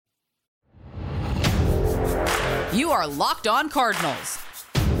You are Locked On Cardinals,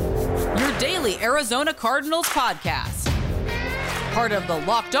 your daily Arizona Cardinals podcast. Part of the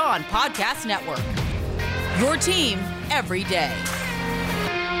Locked On Podcast Network, your team every day.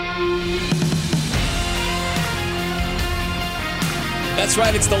 That's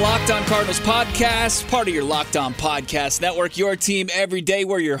right, it's the Locked On Cardinals podcast, part of your Locked On Podcast Network, your team every day.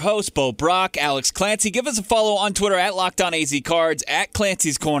 We're your hosts, Bo Brock, Alex Clancy. Give us a follow on Twitter at LockedOnAZCards, at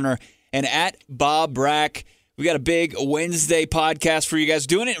Clancy's Corner, and at Bob Brack. We got a big Wednesday podcast for you guys,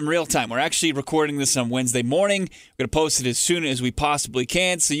 doing it in real time. We're actually recording this on Wednesday morning. We're going to post it as soon as we possibly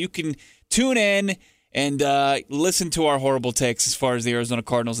can, so you can tune in and listen to our horrible takes as far as the Arizona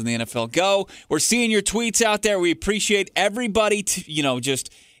Cardinals and the NFL go. We're seeing your tweets out there. We appreciate everybody,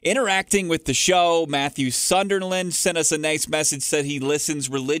 just interacting with the show. Matthew Sunderland sent us a nice message, said he listens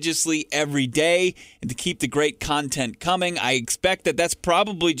religiously every day and to keep the great content coming. I expect that that's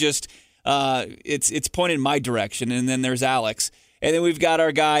probably just it's pointed in my direction. And then there's Alex. And then we've got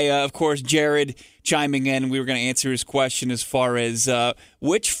our guy, of course, Jared, chiming in. We were going to answer his question as far as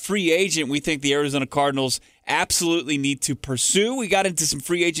which free agent we think the Arizona Cardinals absolutely need to pursue. We got into some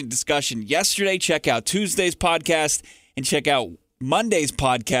free agent discussion yesterday. Check out Tuesday's podcast and check out Monday's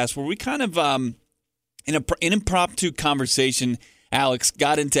podcast, where we kind of, in an impromptu conversation, Alex,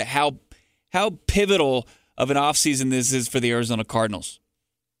 got into how pivotal of an offseason this is for the Arizona Cardinals.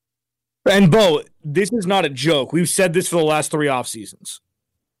 And, Bo, this is not a joke. We've said this for the last 3 off seasons.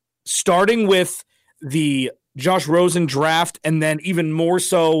 Starting with the Josh Rosen draft, and then even more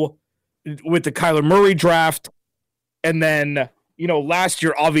so with the Kyler Murray draft, and then, last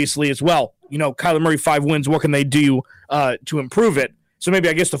year, obviously, as well. Kyler Murray, 5 wins. What can they do to improve it? So maybe,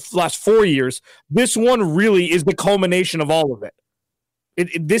 I guess, the last 4 years. This one really is the culmination of all of it.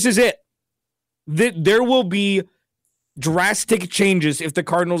 This is it. There will be drastic changes if the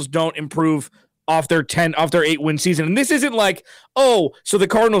Cardinals don't improve off their 8-win season. And this isn't like, so the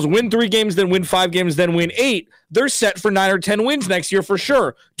Cardinals win 3 games, then win 5 games, then win 8. They're set for 9 or 10 wins next year for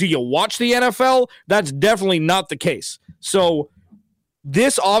sure. Do you watch the NFL? That's definitely not the case. So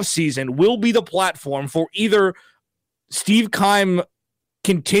this offseason will be the platform for either Steve Keim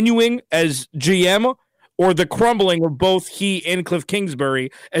continuing as GM or the crumbling of both he and Cliff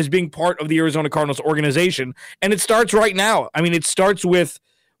Kingsbury as being part of the Arizona Cardinals organization. And it starts right now. I mean, it starts with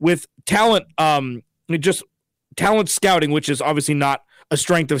talent, just talent scouting, which is obviously not a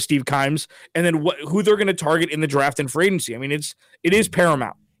strength of Steve Keim's, and then who they're going to target in the draft and free agency. I mean, it is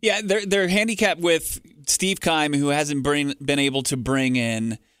paramount. Yeah, they're handicapped with Steve Keim, who hasn't been able to bring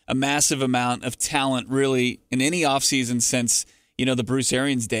in a massive amount of talent really in any offseason since, the Bruce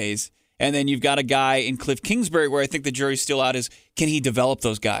Arians days. And then you've got a guy in Cliff Kingsbury where I think the jury's still out is, can he develop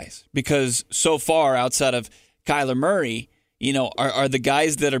those guys? Because so far, outside of Kyler Murray, are the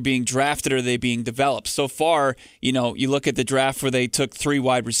guys that are being drafted, are they being developed? So far, you look at the draft where they took 3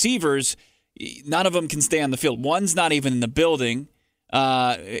 wide receivers, none of them can stay on the field. One's not even in the building.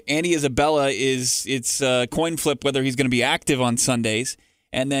 Andy Isabella it's a coin flip whether he's going to be active on Sundays.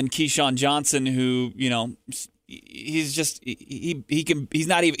 And then Keyshawn Johnson, who, he's just he's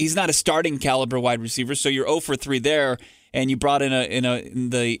not a starting caliber wide receiver, so you're 0 for 3 there, and you brought in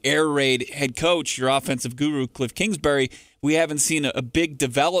the air raid head coach, your offensive guru Cliff Kingsbury. We haven't seen a big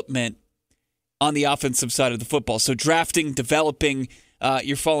development on the offensive side of the football. So drafting, developing,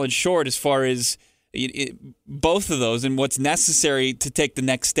 you're falling short as far as both of those and what's necessary to take the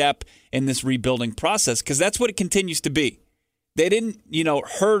next step in this rebuilding process, because that's what it continues to be. They didn't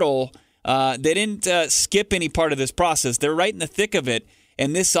hurdle. They didn't skip any part of this process. They're right in the thick of it.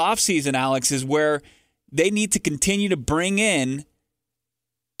 And this offseason, Alex, is where they need to continue to bring in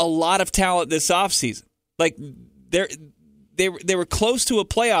a lot of talent this offseason. Like, they were close to a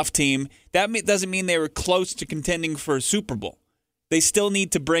playoff team. That doesn't mean they were close to contending for a Super Bowl. They still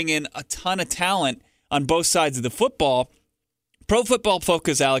need to bring in a ton of talent on both sides of the football. Pro Football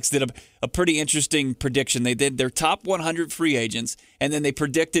Focus, Alex, did a pretty interesting prediction. They did their top 100 free agents, and then they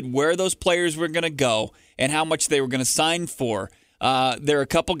predicted where those players were going to go and how much they were going to sign for. There are a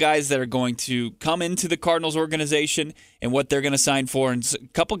couple guys that are going to come into the Cardinals organization and what they're going to sign for, and a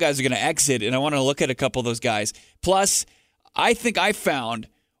couple guys are going to exit, and I want to look at a couple of those guys. Plus, I think I found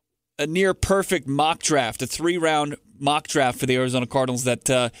a near-perfect mock draft, a 3-round mock draft for the Arizona Cardinals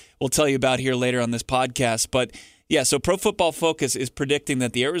that we'll tell you about here later on this podcast. But yeah, so Pro Football Focus is predicting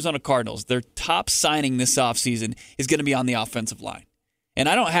that the Arizona Cardinals, their top signing this offseason is going to be on the offensive line. And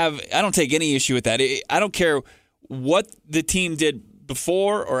I don't take any issue with that. I don't care what the team did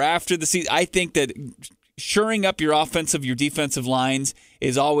before or after the season. I think that shoring up your defensive lines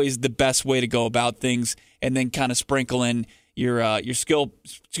is always the best way to go about things, and then kind of sprinkle in, your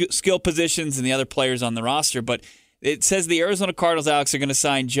skill positions and the other players on the roster. But it says the Arizona Cardinals, Alex, are going to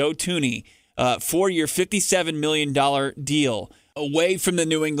sign Joe Thuney, 4-year, $57 million deal away from the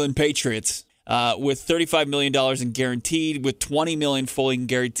New England Patriots, with $35 million in guaranteed, with $20 million fully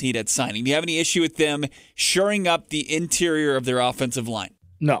guaranteed at signing. Do you have any issue with them shoring up the interior of their offensive line?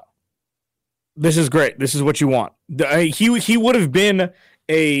 No. This is great. This is what you want. He would have been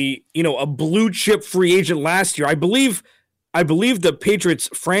a blue chip free agent last year. I believe the Patriots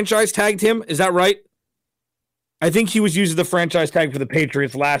franchise tagged him. Is that right? I think he was using the franchise tag for the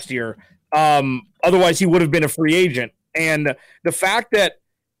Patriots last year. Otherwise, he would have been a free agent. And the fact that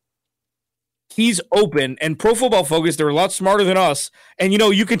he's open, and Pro Football Focus, they're a lot smarter than us. And,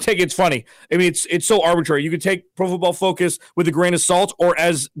 you can take it's funny. I mean, it's so arbitrary. You can take Pro Football Focus with a grain of salt or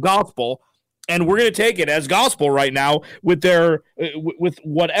as gospel. And we're going to take it as gospel right now with their with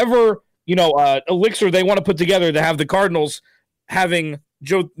whatever, elixir they want to put together to have the Cardinals having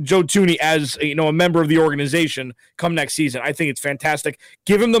Joe Thuney as a member of the organization come next season. I think it's fantastic.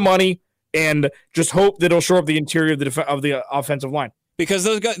 Give him the money and just hope that it'll shore up the interior of the offensive line. Because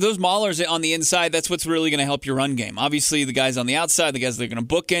those maulers on the inside, that's what's really going to help your run game. Obviously, the guys on the outside, the guys that are going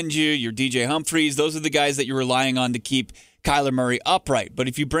to bookend you, your DJ Humphries, those are the guys that you're relying on to keep Kyler Murray upright. But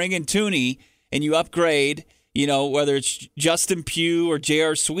if you bring in Thuney and you upgrade, whether it's Justin Pugh or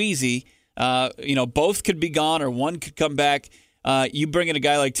J.R. Sweezy, both could be gone or one could come back. You bring in a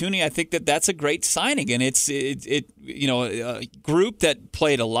guy like Thuney, I think that's a great signing, and it's a group that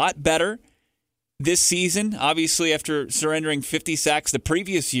played a lot better this season. Obviously, after surrendering 50 sacks the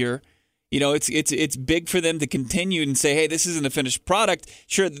previous year, it's big for them to continue and say, hey, this isn't a finished product.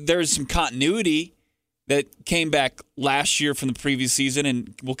 Sure, there's some continuity that came back last year from the previous season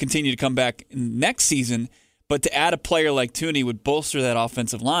and will continue to come back next season. But to add a player like Thuney would bolster that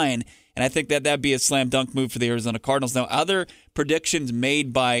offensive line. And I think that'd be a slam dunk move for the Arizona Cardinals. Now, other predictions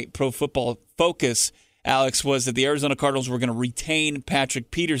made by Pro Football Focus, Alex, was that the Arizona Cardinals were going to retain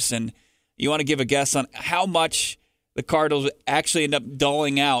Patrick Peterson. You want to give a guess on how much the Cardinals actually end up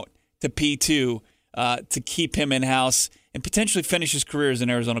doling out to P2 to keep him in-house and potentially finish his career as an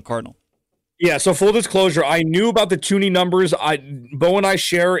Arizona Cardinal? Yeah, so full disclosure, I knew about the Thuney numbers. Bo and I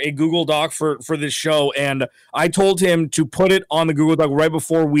share a Google Doc for this show, and I told him to put it on the Google Doc right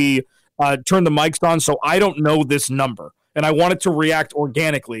before we turn the mics on, so I don't know this number, and I wanted to react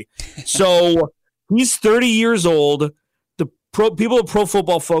organically. So he's 30 years old. The people at Pro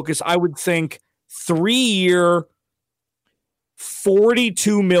Football Focus, I would think 3-year,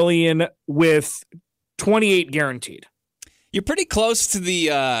 $42 million with 28 guaranteed. You're pretty close to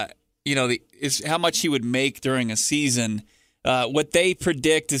the is how much he would make during a season. What they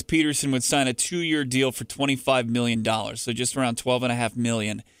predict is Peterson would sign a 2-year deal for $25 million, so just around $12.5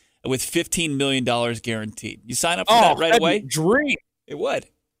 million, with $15 million guaranteed. You sign up for that right away? Dream. It would.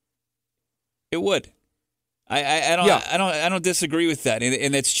 It would. I don't disagree with that,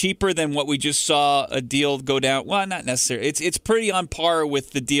 and it's cheaper than what we just saw a deal go down. Well, not necessarily. It's pretty on par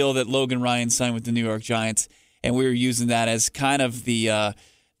with the deal that Logan Ryan signed with the New York Giants, and we were using that as kind of the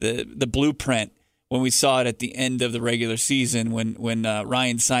blueprint when we saw it at the end of the regular season when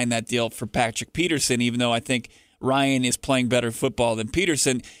Ryan signed that deal for Patrick Peterson, even though I think Ryan is playing better football than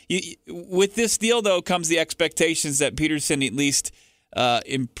Peterson. With this deal, though, comes the expectations that Peterson at least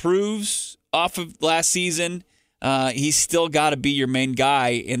improves off of last season. He's still got to be your main guy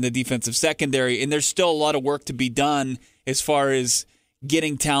in the defensive secondary, and there's still a lot of work to be done as far as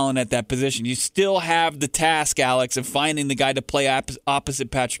getting talent at that position. You still have the task, Alex, of finding the guy to play opposite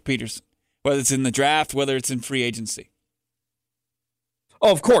Patrick Peterson, whether it's in the draft, whether it's in free agency.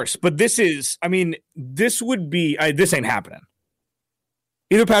 Oh, of course. But this would be, this ain't happening.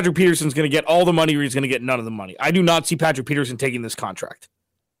 Either Patrick Peterson's going to get all the money or he's going to get none of the money. I do not see Patrick Peterson taking this contract.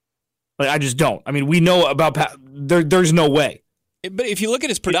 I just don't. I mean, we know about there's no way. But if you look at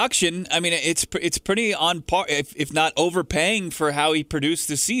his production, I mean, it's pretty on par, if not overpaying for how he produced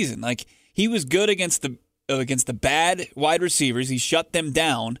this season. Like, he was good against the bad wide receivers. He shut them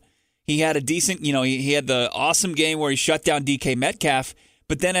down. He had a decent, he had the awesome game where he shut down DK Metcalf.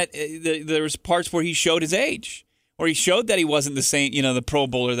 But then there was parts where he showed his age, where he showed that he wasn't the same, the Pro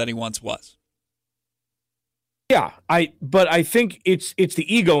Bowler that he once was. Yeah, but I think it's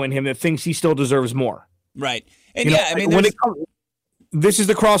the ego in him that thinks he still deserves more. Right. And this is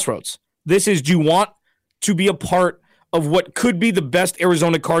the crossroads. This is, do you want to be a part of what could be the best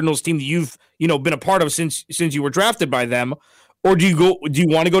Arizona Cardinals team that you've been a part of since you were drafted by them, or do you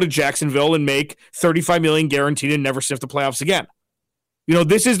want to go to Jacksonville and make $35 million guaranteed and never sniff the playoffs again?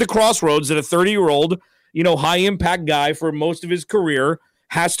 This is the crossroads that a 30-year-old high impact guy for most of his career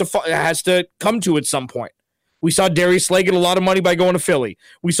has to come to at some point. We saw Darius Slay get a lot of money by going to Philly.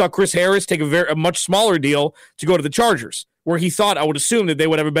 We saw Chris Harris take a much smaller deal to go to the Chargers, where he thought, I would assume, that they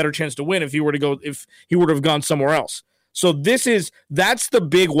would have a better chance to win if he were to have gone somewhere else. So that's the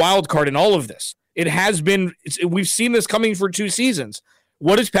big wild card in all of this. It has been, we've seen this coming for 2 seasons.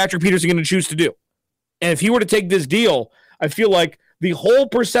 What is Patrick Peterson going to choose to do? And if he were to take this deal, I feel like the whole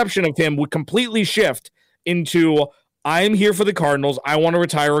perception of him would completely shift into, I'm here for the Cardinals, I want to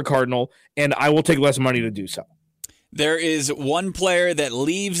retire a Cardinal, and I will take less money to do so. There is one player that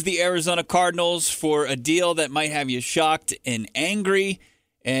leaves the Arizona Cardinals for a deal that might have you shocked and angry,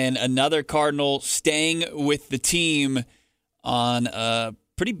 and another Cardinal staying with the team on a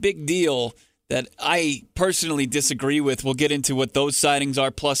pretty big deal that I personally disagree with. We'll get into what those signings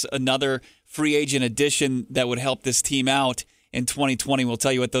are, plus another free agent addition that would help this team out in 2020. We'll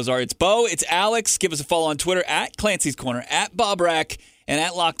tell you what those are. It's Bo, it's Alex. Give us a follow on Twitter at Clancy's Corner, at Bob Rack, and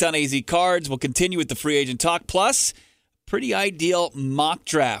at Locked On AZ Cards. We'll continue with the free agent talk, plus pretty ideal mock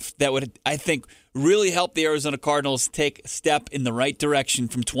draft that would, I think, really help the Arizona Cardinals take a step in the right direction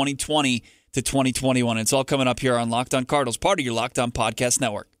from 2020 to 2021. It's all coming up here on Locked On Cardinals, part of your Locked On Podcast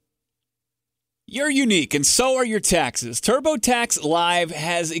Network. You're unique, and so are your taxes. TurboTax Live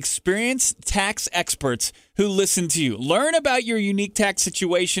has experienced tax experts who listen to you, learn about your unique tax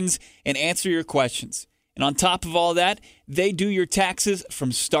situations, and answer your questions. And on top of all that, they do your taxes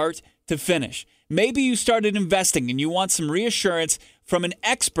from start to finish. Maybe you started investing and you want some reassurance from an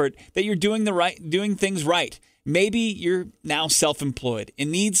expert that you're doing things right. Maybe you're now self-employed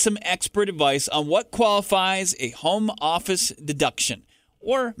and need some expert advice on what qualifies a home office deduction.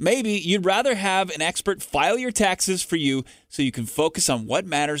 Or maybe you'd rather have an expert file your taxes for you so you can focus on what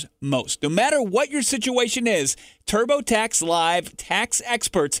matters most. No matter what your situation is, TurboTax Live tax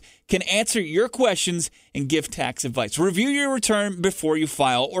experts can answer your questions and give tax advice. Review your return before you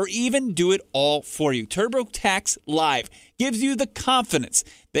file, or even do it all for you. TurboTax Live gives you the confidence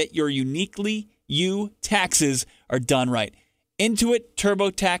that your uniquely you taxes are done right. Intuit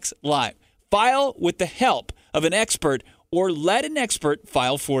TurboTax Live. File with the help of an expert, or let an expert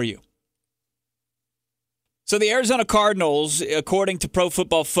file for you. So the Arizona Cardinals, according to Pro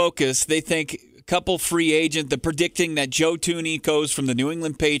Football Focus, they think a couple free agent, they're predicting that Joe Thuney goes from the New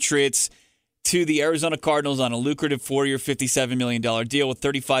England Patriots to the Arizona Cardinals on a lucrative 4-year, $57 million deal with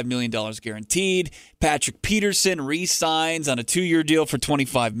 $35 million guaranteed. Patrick Peterson re-signs on a 2-year deal for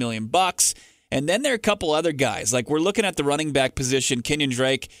 $25 million. And then there are a couple other guys. Like, we're looking at the running back position, Kenyon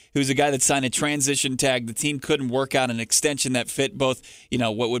Drake, who's a guy that signed a transition tag. The team couldn't work out an extension that fit both,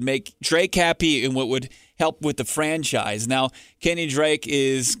 what would make Drake happy and what would help with the franchise. Now, Kenyon Drake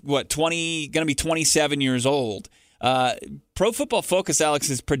is, going to be 27 years old. Pro Football Focus, Alex,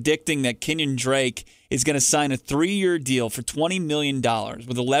 is predicting that Kenyon Drake is going to sign a 3-year deal for $20 million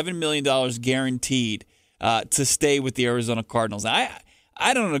with $11 million guaranteed to stay with the Arizona Cardinals.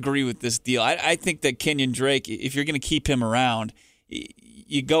 I don't agree with this deal. I think that Kenyon Drake, if you're going to keep him around,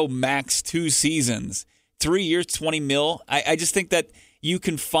 you go max 2 seasons, 3 years, $20 million. I just think that you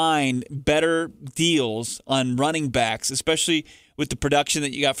can find better deals on running backs, especially with the production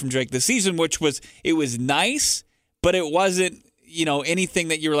that you got from Drake this season, it was nice, but it wasn't, anything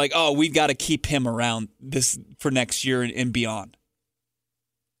that you were like, oh, we've got to keep him around this for next year and beyond.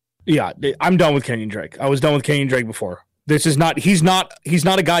 Yeah, I'm done with Kenyon Drake. I was done with Kenyon Drake before. He's not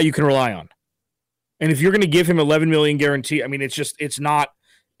a guy you can rely on. And if you're going to give him $11 million guarantee, I mean,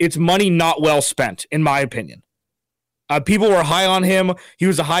 it's money not well spent, in my opinion. People were high on him. He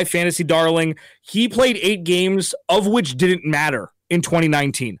was a high fantasy darling. He played 8 games, of which didn't matter in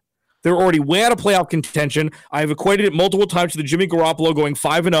 2019. They're already way out of playoff contention. I've equated it multiple times to the Jimmy Garoppolo going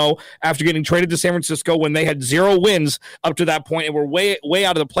 5-0 after getting traded to San Francisco when they had 0 wins up to that point and were way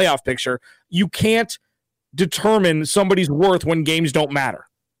out of the playoff picture. You can't determine somebody's worth when games don't matter.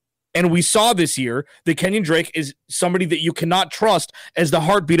 And we saw this year that Kenyon Drake is somebody that you cannot trust as the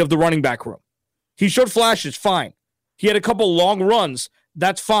heartbeat of the running back room. He showed flashes, fine. He had a couple long runs,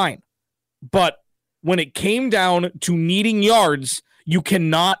 that's fine. But when it came down to needing yards, you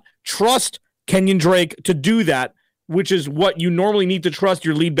cannot trust Kenyon Drake to do that, which is what you normally need to trust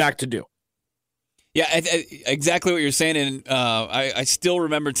your lead back to do. Yeah, exactly what you're saying, and I still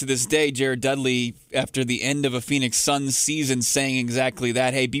remember to this day Jared Dudley, after the end of a Phoenix Suns season, saying exactly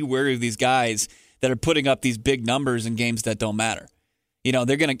that. Hey, be wary of these guys that are putting up these big numbers in games that don't matter.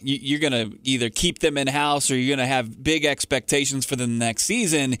 You're gonna either keep them in house or you're gonna have big expectations for them next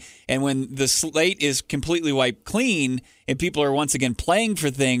season. And when the slate is completely wiped clean and people are once again playing for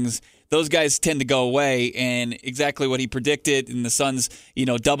things, those guys tend to go away, and exactly what he predicted, and the Suns,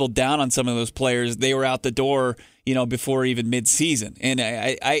 doubled down on some of those players. They were out the door, before even mid-season. And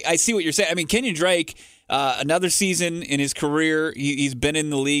I see what you're saying. I mean, Kenyon Drake, Another season in his career. He's been in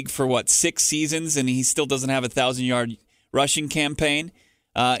the league for 6 seasons, and he still doesn't have a 1,000-yard rushing campaign.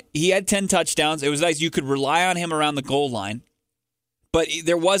 He had 10 touchdowns. It was nice. You could rely on him around the goal line, but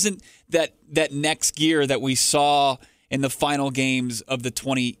there wasn't that next gear that we saw in the final games of the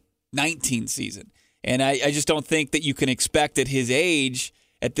 2019 season. And I just don't think that you can expect at his age,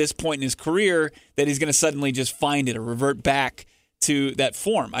 at this point in his career, that he's going to suddenly just find it or revert back to that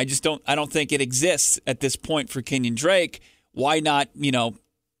form. I don't think it exists at this point for Kenyon Drake. Why not,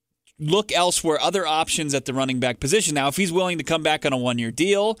 look elsewhere, other options at the running back position? Now, if he's willing to come back on a 1-year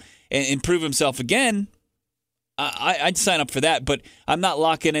deal and prove himself again, I'd sign up for that. But I'm not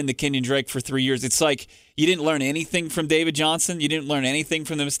locking into Kenyon Drake for 3 years. It's like you didn't learn anything from David Johnson. You didn't learn anything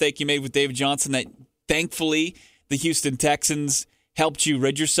from the mistake you made with David Johnson that, thankfully, the Houston Texans helped you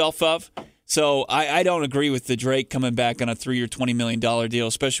rid yourself of. So I don't agree with the Drake coming back on a 3-year, $20 million deal,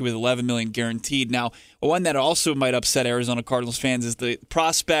 especially with $11 million guaranteed. Now, one that also might upset Arizona Cardinals fans is the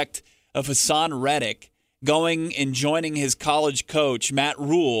prospect of Hassan Reddick going and joining his college coach, Matt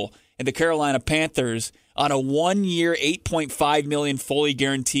Rule, and the Carolina Panthers on a 1-year, $8.5 million fully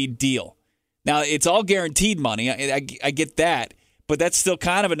guaranteed deal. Now, it's all guaranteed money. I get that, but that's still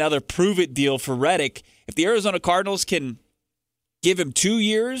kind of another prove-it deal for Reddick. If the Arizona Cardinals can give him 2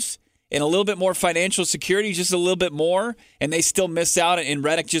 years and a little bit more financial security, just a little bit more, and they still miss out, and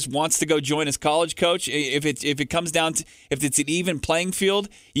Reddick just wants to go join his college coach, if it comes down to, if it's an even playing field,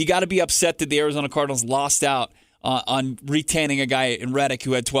 you got to be upset that the Arizona Cardinals lost out on retaining a guy in Reddick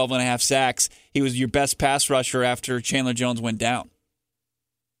who had 12.5 sacks. He was your best pass rusher after Chandler Jones went down.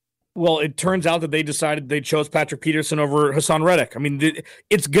 Well, it turns out that they chose Patrick Peterson over Hassan Reddick. I mean,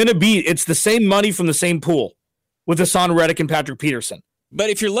 it's the same money from the same pool with Hassan Reddick and Patrick Peterson. But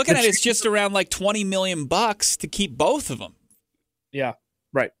if you're looking at it, it's just around like $20 million to keep both of them. Yeah,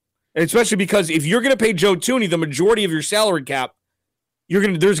 right. Especially because if you're going to pay Joe Thuney the majority of your salary cap,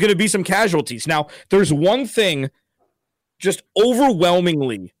 there's going to be some casualties. Now, there's one thing just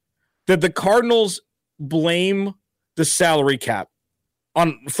overwhelmingly that the Cardinals blame the salary cap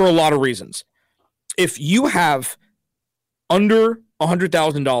on for a lot of reasons. If you have under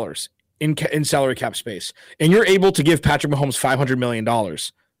 $100,000 in salary cap space, and you're able to give Patrick Mahomes $500 million,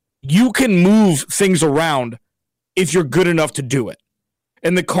 you can move things around if you're good enough to do it.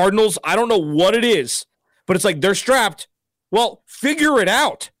 And the Cardinals, I don't know what it is, but it's like they're strapped. Well, figure it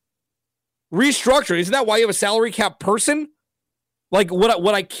out. Restructure. Isn't that why you have a salary cap person? Like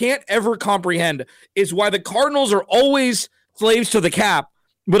what I can't ever comprehend is why the Cardinals are always slaves to the cap,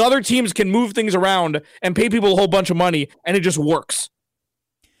 but other teams can move things around and pay people a whole bunch of money, and it just works.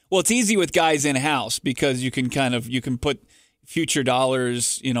 Well, it's easy with guys in-house because you can put future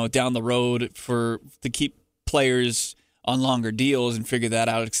dollars, down the road to keep players on longer deals and figure that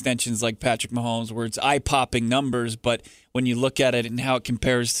out. Extensions like Patrick Mahomes, where it's eye-popping numbers, but when you look at it and how it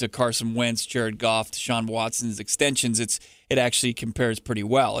compares to Carson Wentz, Jared Goff, Deshaun Watson's extensions, it actually compares pretty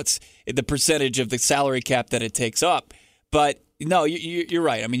well. It's the percentage of the salary cap that it takes up. But no, you're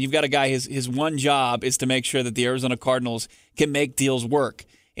right. I mean, you've got a guy, his one job is to make sure that the Arizona Cardinals can make deals work.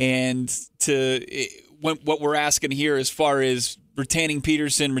 And what we're asking here as far as retaining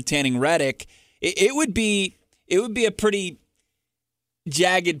Peterson, retaining Reddick, it would be a pretty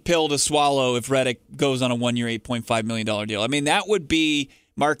jagged pill to swallow if Reddick goes on a 1-year, $8.5 million deal. I mean, that would be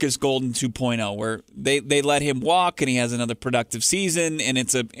Marcus Golden 2.0, where they let him walk and he has another productive season, and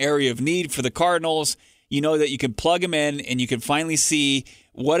it's an area of need for the Cardinals. You know that you can plug him in and you can finally see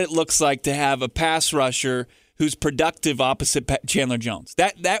what it looks like to have a pass rusher who's productive opposite Chandler Jones.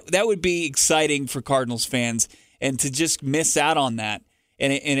 That would be exciting for Cardinals fans, and to just miss out on that.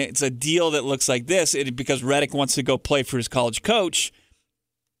 And it's a deal that looks like this because Reddick wants to go play for his college coach.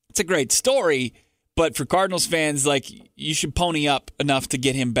 It's a great story, but for Cardinals fans, you should pony up enough to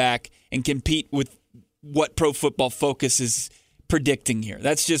get him back and compete with what Pro Football Focus is predicting here.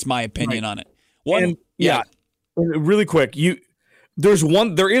 That's just my opinion on it. Really quick,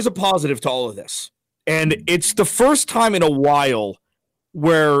 there is a positive to all of this. And it's the first time in a while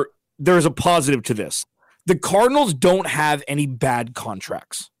where there's a positive to this. The Cardinals don't have any bad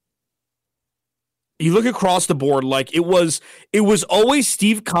contracts. You look across the board, it was always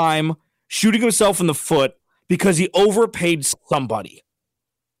Steve Keim shooting himself in the foot because he overpaid somebody.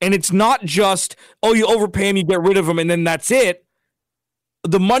 And it's not just, you overpay him, you get rid of him, and then that's it.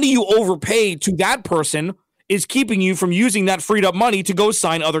 The money you overpay to that person is keeping you from using that freed up money to go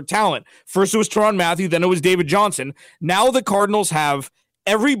sign other talent. First it was Tyrann Mathieu, then it was David Johnson. Now the Cardinals have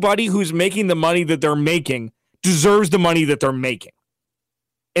everybody who's making the money that they're making deserves the money that they're making.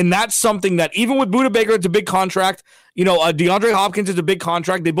 And that's something that even with Budda Baker, it's a big contract. DeAndre Hopkins is a big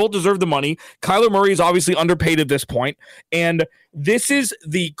contract. They both deserve the money. Kyler Murray is obviously underpaid at this point. And this is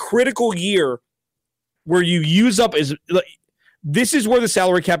the critical year where you use up this is where the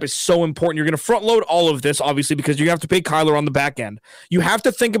salary cap is so important. You're going to front load all of this, obviously, because you have to pay Kyler on the back end. You have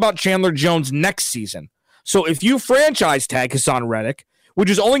to think about Chandler Jones next season. So if you franchise tag Hassan Reddick, which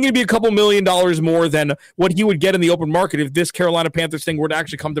is only going to be a couple $1 million more than what he would get in the open market if this Carolina Panthers thing were to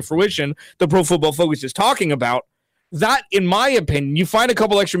actually come to fruition, the Pro Football Focus is talking about, that, in my opinion, you find a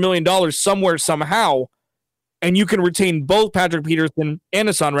couple extra $1 million somewhere, somehow, and you can retain both Patrick Peterson and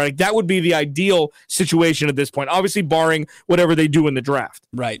Hassan Reddick. That would be the ideal situation at this point, obviously barring whatever they do in the draft.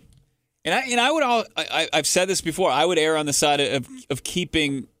 Right. I've said this before, I would err on the side of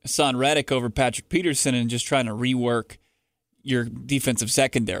keeping Hassan Reddick over Patrick Peterson and just trying to rework your defensive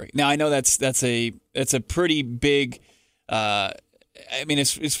secondary. Now I know that's a pretty big. There's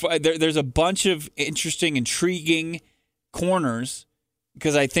a bunch of interesting, intriguing corners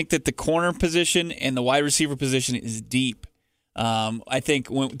because I think that the corner position and the wide receiver position is deep. I think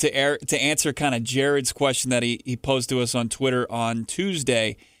to answer kind of Jared's question that he posed to us on Twitter on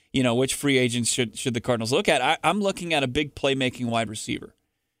Tuesday, which free agents should the Cardinals look at? I'm looking at a big playmaking wide receiver.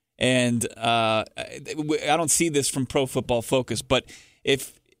 And I don't see this from Pro Football Focus, but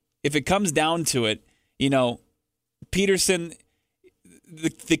if it comes down to it, Peterson,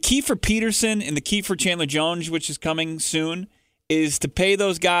 the key for Peterson and the key for Chandler Jones, which is coming soon, is to pay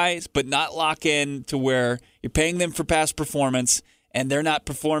those guys, but not lock in to where you're paying them for past performance and they're not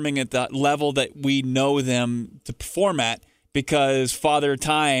performing at the level that we know them to perform at because Father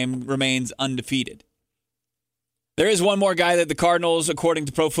Time remains undefeated. There is one more guy that the Cardinals, according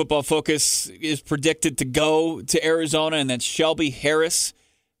to Pro Football Focus, is predicted to go to Arizona, and that's Shelby Harris,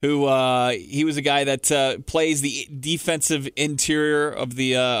 who he was a guy that plays the defensive interior of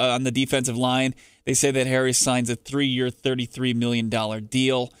the on the defensive line. They say that Harris signs a 3-year, $33 million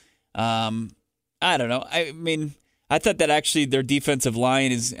deal. I don't know. I mean, I thought that actually their defensive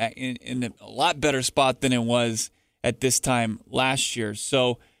line is in a lot better spot than it was at this time last year.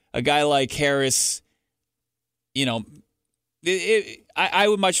 So a guy like Harris, I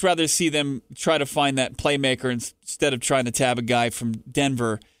would much rather see them try to find that playmaker instead of trying to tab a guy from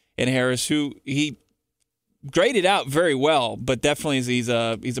Denver and Harris, who he graded out very well, but definitely he's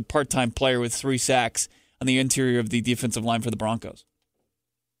a part-time player with 3 sacks on the interior of the defensive line for the Broncos.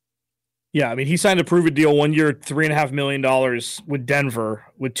 Yeah, I mean, he signed a prove-it deal 1 year, $3.5 million with Denver,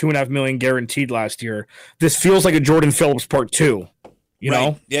 with $2.5 million guaranteed last year. This feels like a Jordan Phillips part 2. You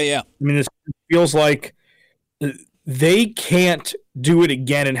know? Yeah. I mean, this feels like they can't do it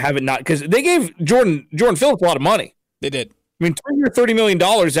again and have it not, because they gave Jordan Phillips a lot of money. They did. I mean, 3 year, $30 million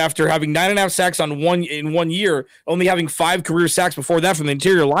after having 9.5 sacks in 1 year, only having 5 career sacks before that from the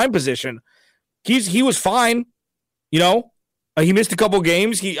interior line position. He was fine, he missed a couple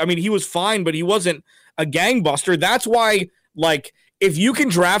games. He was fine, but he wasn't a gangbuster. That's why, if you can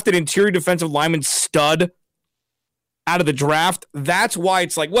draft an interior defensive lineman stud out of the draft, that's why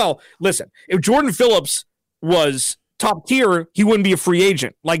it's listen, if Jordan Phillips was top tier, he wouldn't be a free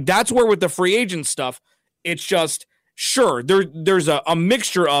agent. That's where with the free agent stuff, it's just, sure, there's a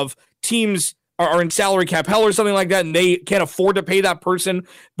mixture of teams are in salary cap hell or something like that, and they can't afford to pay that person,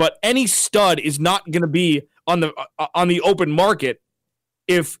 but any stud is not going to be on the open market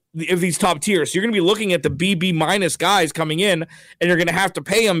if these top tiers. So you're going to be looking at the BB minus guys coming in, and you're going to have to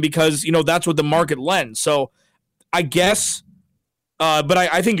pay them because that's what the market lends. So I guess, but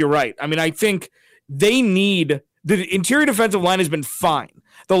I think you're right. I mean, I think they need the interior defensive line has been fine.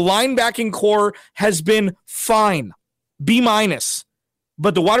 The linebacking core has been fine, B minus.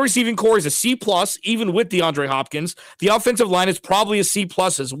 But the wide receiving core is a C plus, even with DeAndre Hopkins. The offensive line is probably a C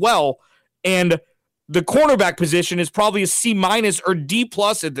plus as well, and the cornerback position is probably a C minus or D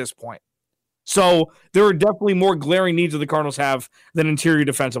plus at this point. So there are definitely more glaring needs that the Cardinals have than interior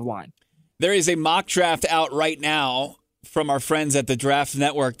defensive line. There is a mock draft out right now from our friends at the Draft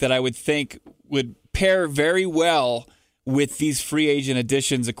Network that I would think would pair very well with these free agent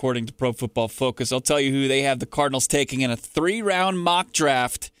additions, according to Pro Football Focus. I'll tell you who they have the Cardinals taking in a 3-round mock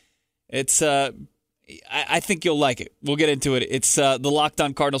draft. It's I think you'll like it. We'll get into it. It's the Locked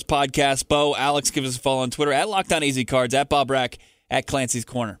On Cardinals podcast. Bo, Alex, give us a follow on Twitter at Locked On AZ Cards, at Bob Rack, at Clancy's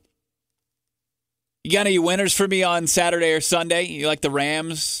Corner. You got any winners for me on Saturday or Sunday? You like the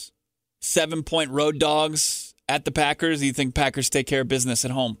Rams, 7-point road dogs at the Packers? Or you think Packers take care of business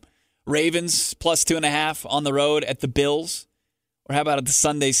at home? Ravens plus 2.5 on the road at the Bills? Or how about at the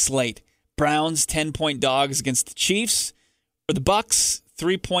Sunday slate? Browns 10-point dogs against the Chiefs? Or the Bucks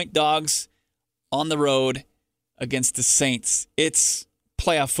 3-point dogs on the road against the Saints? It's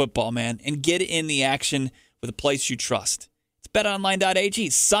playoff football, man, and get in the action with a place you trust. It's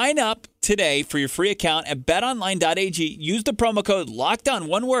betonline.ag. Sign up today for your free account at betonline.ag. Use the promo code LOCKEDON,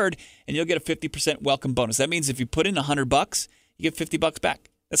 one word, and you'll get a 50% welcome bonus. That means if you put in $100, you get $50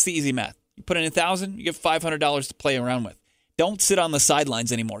 back. That's the easy math. You put in $1,000, you get $500 to play around with. Don't sit on the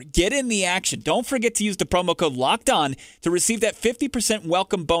sidelines anymore. Get in the action. Don't forget to use the promo code LOCKEDON to receive that 50%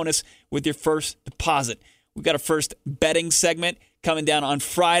 welcome bonus with your first deposit. We've got a first betting segment coming down on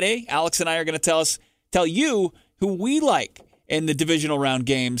Friday. Alex and I are going to tell you who we like in the divisional round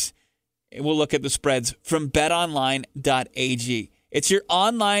games. And we'll look at the spreads from betonline.ag. It's your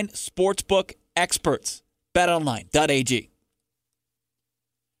online sportsbook experts. betonline.ag.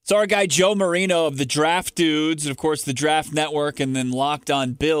 So our guy Joe Marino of the Draft Dudes, and of course the Draft Network, and then Locked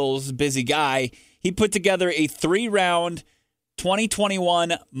On Bills, busy guy, he put together a 3-round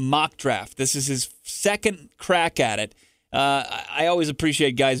 2021 mock draft. This is his second crack at it. I always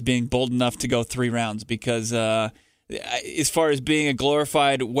appreciate guys being bold enough to go 3 rounds because as far as being a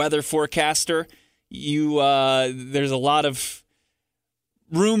glorified weather forecaster, there's a lot of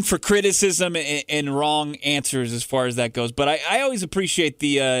room for criticism and wrong answers as far as that goes. But I always appreciate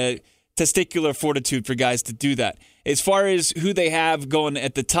the testicular fortitude for guys to do that. As far as who they have going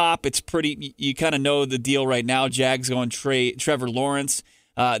at the top, it's pretty. You kind of know the deal right now. Jags going Trevor Lawrence.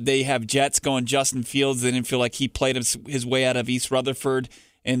 They have Jets going Justin Fields. They didn't feel like he played his way out of East Rutherford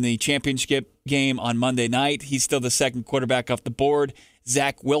in the championship game on Monday night. He's still the second quarterback off the board.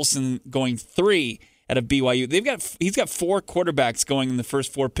 Zach Wilson going 3 out of BYU. He's got 4 quarterbacks going in the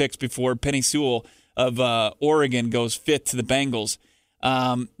first 4 picks before Penei Sewell of Oregon goes 5th to the Bengals.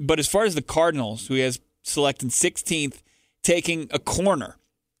 But as far as the Cardinals, who he has selected 16th, taking a corner.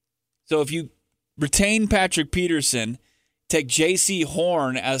 So if you retain Patrick Peterson, take J.C.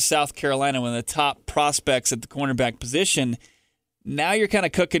 Horn out of South Carolina, one of the top prospects at the cornerback position, now you're kind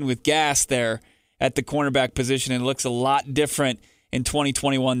of cooking with gas there at the cornerback position. It looks a lot different in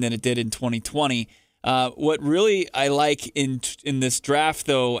 2021 than it did in 2020. What really I like in this draft,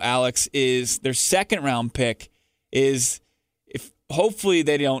 though, Alex, is their second-round pick is hopefully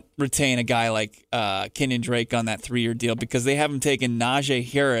they don't retain a guy like Kenyon Drake on that 3-year deal because they haven't taken Najee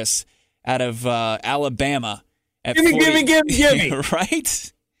Harris out of Alabama at Give me.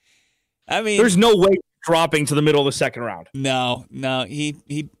 Right? I mean, there's no way dropping to the middle of the second round. No, he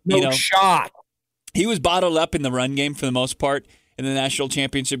shot. He was bottled up in the run game for the most part. In the national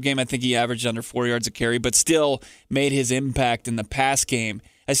championship game, I think he averaged under 4 yards a carry, but still made his impact in the pass game.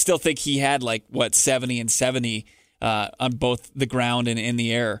 I still think he had 70 and 70 on both the ground and in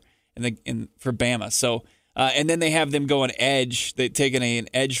the air for Bama. So, and then they have them go on edge. They've taken an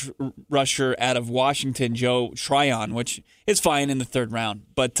edge rusher out of Washington, Joe Tryon, which is fine in the 3rd round.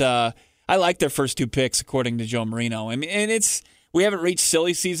 But I like their first 2 picks, according to Joe Marino. I mean, and we haven't reached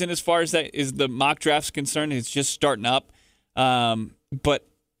silly season as far as that is the mock draft's concerned. It's just starting up. But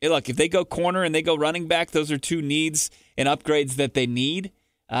look, if they go corner and they go running back, those are 2 needs and upgrades that they need.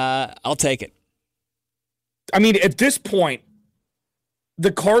 I'll take it. I mean, at this point,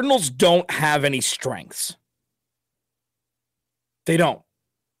 the Cardinals don't have any strengths. They don't.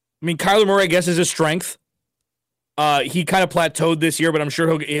 I mean, Kyler Murray, I guess, is a strength. He kind of plateaued this year, but I'm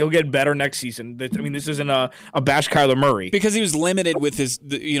sure he'll get better next season. I mean, this isn't a bash Kyler Murray because he was limited with his,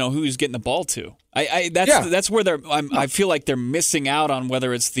 who he's getting the ball to. That's where I feel like they're missing out on,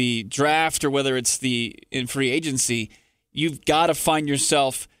 whether it's the draft or whether it's in free agency. You've got to find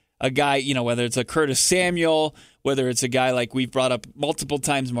yourself a guy, whether it's a Curtis Samuel, whether it's a guy like we've brought up multiple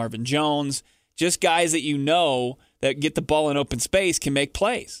times, Marvin Jones, just guys that that get the ball in open space can make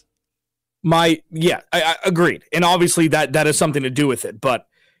plays. I agreed. And obviously that has something to do with it. But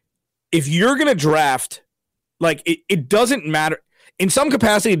if you're going to draft, it doesn't matter. In some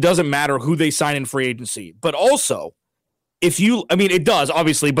capacity, it doesn't matter who they sign in free agency. But also, it does,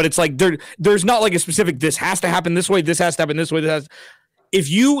 obviously, but it's there's not a specific, this has to happen this way, this has to happen this way. If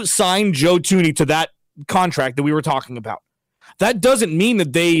you sign Joe Thuney to that contract that we were talking about, that doesn't mean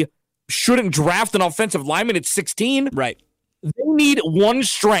that they shouldn't draft an offensive lineman at 16. Right. They need one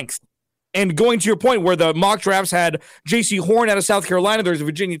strength. And going to your point where the mock drafts had J.C. Horn out of South Carolina, there's a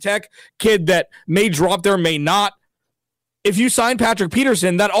Virginia Tech kid that may drop there, may not. If you sign Patrick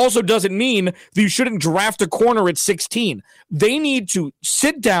Peterson, that also doesn't mean that you shouldn't draft a corner at 16. They need to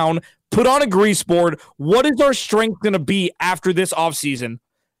sit down, put on a grease board. What is our strength going to be after this offseason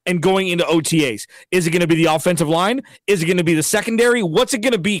and going into OTAs? Is it going to be the offensive line? Is it going to be the secondary? What's it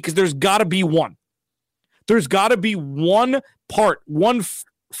going to be? Because there's got to be one. There's got to be one part, one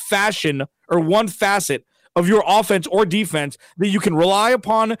fashion or one facet of your offense or defense that you can rely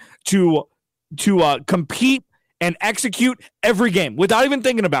upon to compete and execute every game without even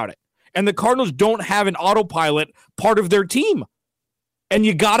thinking about it. And the Cardinals don't have an autopilot part of their team. And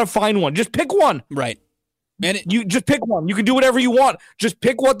you got to find one. Just pick one. Right. And you just pick one. You can do whatever you want. Just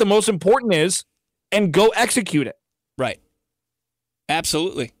pick what the most important is and go execute it. Right.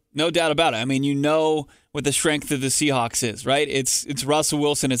 Absolutely. No doubt about it. I mean, you know what the strength of the Seahawks is, right? It's Russell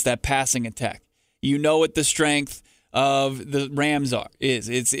Wilson. It's that passing attack. You know what the strength of the Rams is.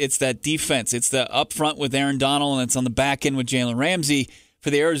 It's that defense. It's the up front with Aaron Donald, and it's on the back end with Jalen Ramsey. For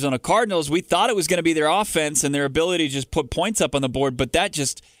the Arizona Cardinals, we thought it was going to be their offense and their ability to just put points up on the board, but that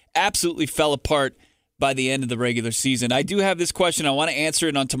just absolutely fell apart by the end of the regular season. I do have this question. I want to answer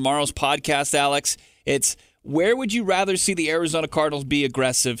it on tomorrow's podcast, Alex. It's, where would you rather see the Arizona Cardinals be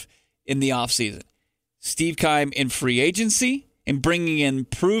aggressive in the offseason? Steve Keim in free agency and bringing in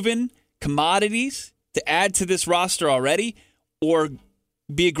proven commodities to add to this roster already, or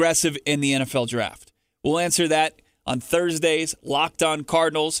be aggressive in the NFL draft? We'll answer that on Thursdays, Locked On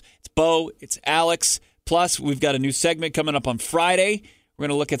Cardinals. It's Bo, it's Alex. Plus, we've got a new segment coming up on Friday. We're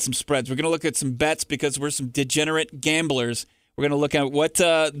going to look at some spreads. We're going to look at some bets because we're some degenerate gamblers. We're going to look at what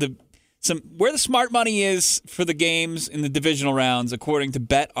where the smart money is for the games in the divisional rounds, according to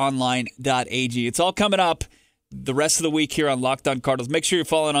betonline.ag. It's all coming up the rest of the week here on Locked On Cardinals. Make sure you're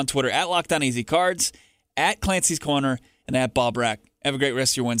following on Twitter at LockedOnAZCards, at Clancy's Corner, and at Bob Rack. Have a great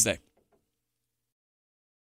rest of your Wednesday.